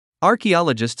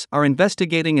Archaeologists are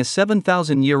investigating a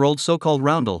 7,000-year-old so-called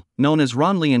roundel, known as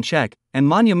roundel in Czech, and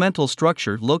monumental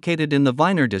structure located in the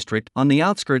Vinoř district on the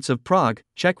outskirts of Prague,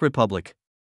 Czech Republic.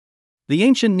 The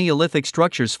ancient Neolithic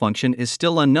structure's function is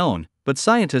still unknown, but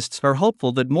scientists are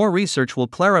hopeful that more research will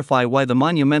clarify why the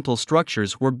monumental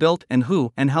structures were built and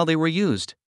who and how they were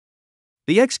used.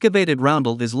 The excavated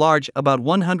roundel is large, about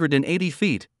 180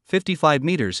 feet, 55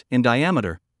 meters, in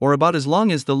diameter, or about as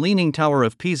long as the Leaning Tower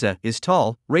of Pisa is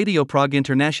tall, Radio Prague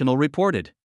International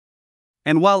reported.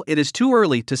 And while it is too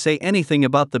early to say anything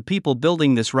about the people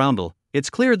building this roundel, it's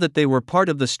clear that they were part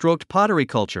of the stroked pottery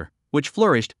culture, which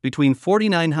flourished between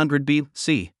 4900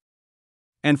 BC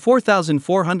and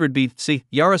 4400 BC.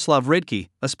 Jaroslav Rydký,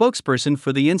 a spokesperson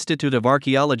for the Institute of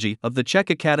Archaeology of the Czech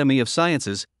Academy of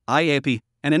Sciences, IAP,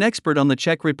 and an expert on the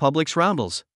Czech Republic's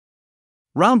roundels.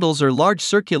 Roundels are large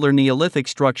circular Neolithic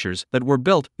structures that were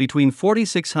built between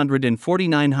 4600 and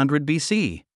 4900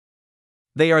 BC.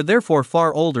 They are therefore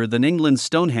far older than England's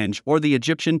Stonehenge or the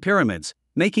Egyptian pyramids,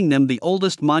 making them the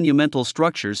oldest monumental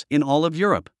structures in all of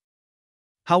Europe.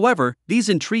 However, these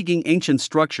intriguing ancient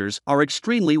structures are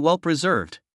extremely well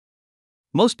preserved.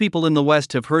 Most people in the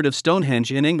West have heard of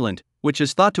Stonehenge in England, which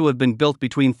is thought to have been built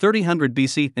between 3000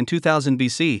 BC and 2000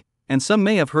 BC, and some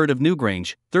may have heard of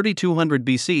Newgrange, 3200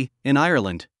 BC, in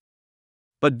Ireland.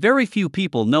 But very few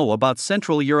people know about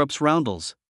Central Europe's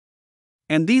roundels.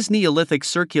 And these Neolithic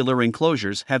circular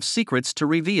enclosures have secrets to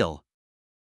reveal.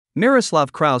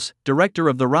 Miroslav Kraus, director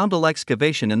of the roundel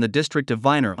excavation in the district of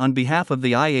Vinoř on behalf of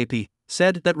the IAP,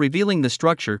 said that revealing the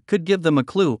structure could give them a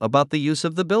clue about the use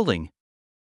of the building.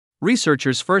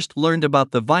 Researchers first learned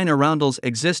about the Vinoř roundel's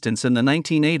existence in the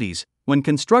 1980s, when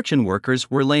construction workers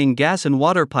were laying gas and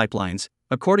water pipelines,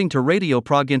 according to Radio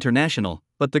Prague International,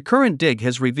 but the current dig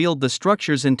has revealed the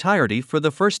structure's entirety for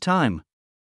the first time.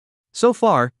 So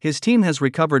far, his team has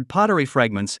recovered pottery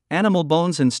fragments, animal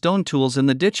bones and stone tools in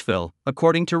the ditch fill,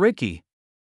 according to Rydký.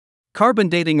 Carbon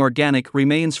dating organic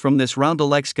remains from this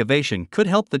roundel excavation could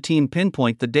help the team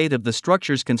pinpoint the date of the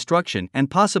structure's construction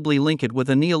and possibly link it with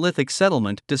a Neolithic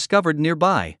settlement discovered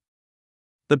nearby.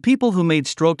 The people who made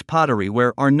stroked pottery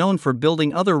ware are known for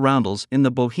building other roundels in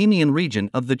the Bohemian region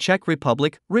of the Czech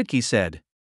Republic, Rydký said.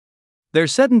 Their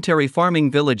sedentary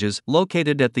farming villages,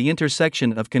 located at the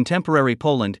intersection of contemporary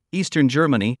Poland, Eastern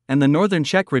Germany, and the northern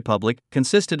Czech Republic,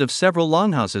 consisted of several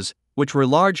longhouses, which were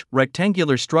large,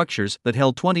 rectangular structures that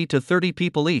held 20 to 30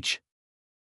 people each.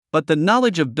 But the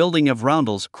knowledge of building of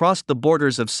roundels crossed the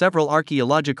borders of several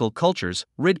archaeological cultures,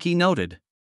 Rydký noted.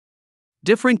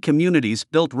 Different communities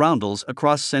built roundels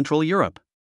across Central Europe.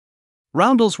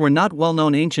 Roundels were not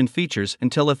well-known ancient features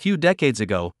until a few decades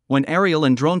ago, when aerial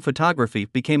and drone photography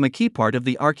became a key part of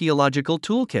the archaeological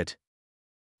toolkit.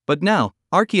 But now,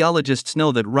 archaeologists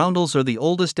know that roundels are the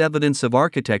oldest evidence of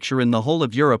architecture in the whole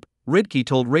of Europe, Rydký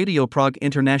told Radio Prague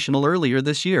International earlier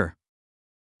this year.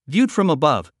 Viewed from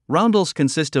above, roundels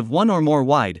consist of one or more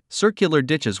wide, circular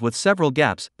ditches with several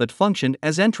gaps that functioned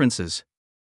as entrances.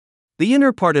 The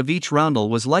inner part of each roundel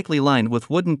was likely lined with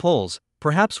wooden poles,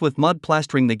 perhaps with mud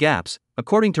plastering the gaps,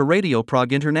 according to Radio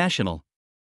Prague International.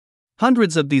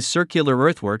 Hundreds of these circular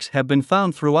earthworks have been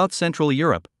found throughout Central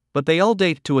Europe, but they all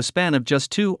date to a span of just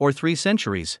 2 or 3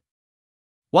 centuries.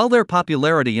 While their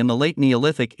popularity in the late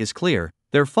Neolithic is clear,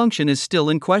 their function is still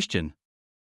in question.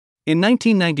 In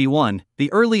 1991,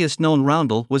 the earliest known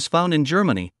roundel was found in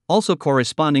Germany, also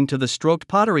corresponding to the stroked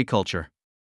pottery culture.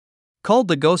 Called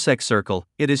the Gosek Circle,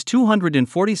 it is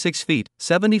 246 feet,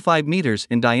 75 meters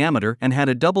in diameter and had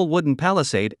a double wooden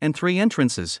palisade and 3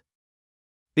 entrances.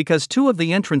 Because 2 of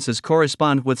the entrances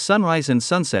correspond with sunrise and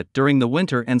sunset during the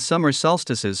winter and summer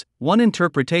solstices, one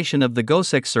interpretation of the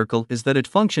Gosek Circle is that it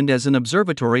functioned as an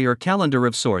observatory or calendar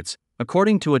of sorts,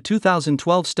 according to a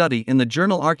 2012 study in the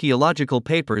journal Archaeological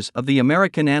Papers of the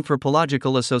American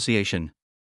Anthropological Association.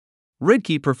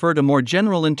 Rydký preferred a more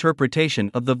general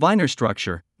interpretation of the Vinoř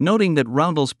structure, noting that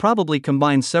roundels probably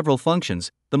combine several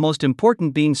functions, the most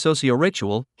important being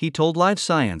socio-ritual, he told Live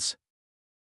Science.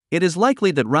 It is likely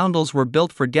that roundels were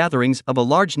built for gatherings of a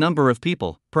large number of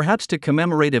people, perhaps to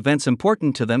commemorate events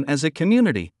important to them as a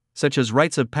community, such as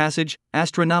rites of passage,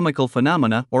 astronomical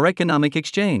phenomena, or economic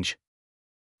exchange.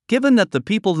 Given that the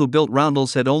people who built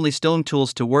roundels had only stone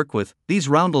tools to work with, these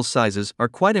roundel sizes are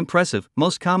quite impressive,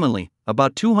 most commonly,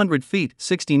 about 200 feet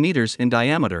 60 meters in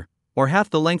diameter, or half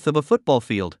the length of a football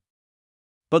field.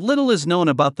 But little is known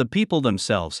about the people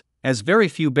themselves, as very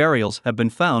few burials have been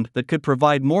found that could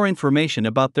provide more information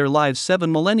about their lives 7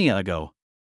 millennia ago.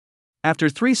 After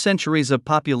 3 centuries of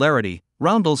popularity,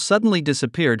 roundels suddenly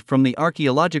disappeared from the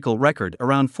archaeological record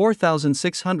around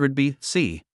 4600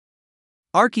 BC.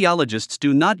 Archaeologists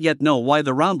do not yet know why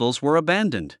the roundels were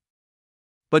abandoned.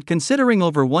 But considering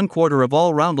over 1/4 of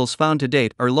all roundels found to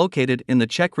date are located in the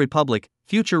Czech Republic,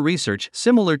 future research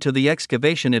similar to the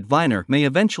excavation at Vinoř may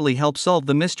eventually help solve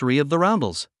the mystery of the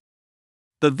roundels.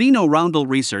 The Vinoř roundel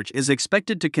research is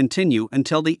expected to continue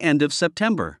until the end of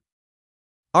September.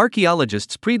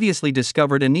 Archaeologists previously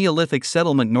discovered a Neolithic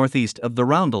settlement northeast of the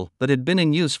roundel that had been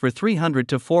in use for 300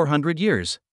 to 400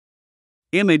 years.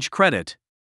 Image credit: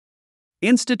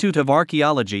 Institute of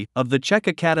Archaeology of the Czech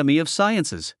Academy of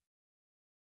Sciences.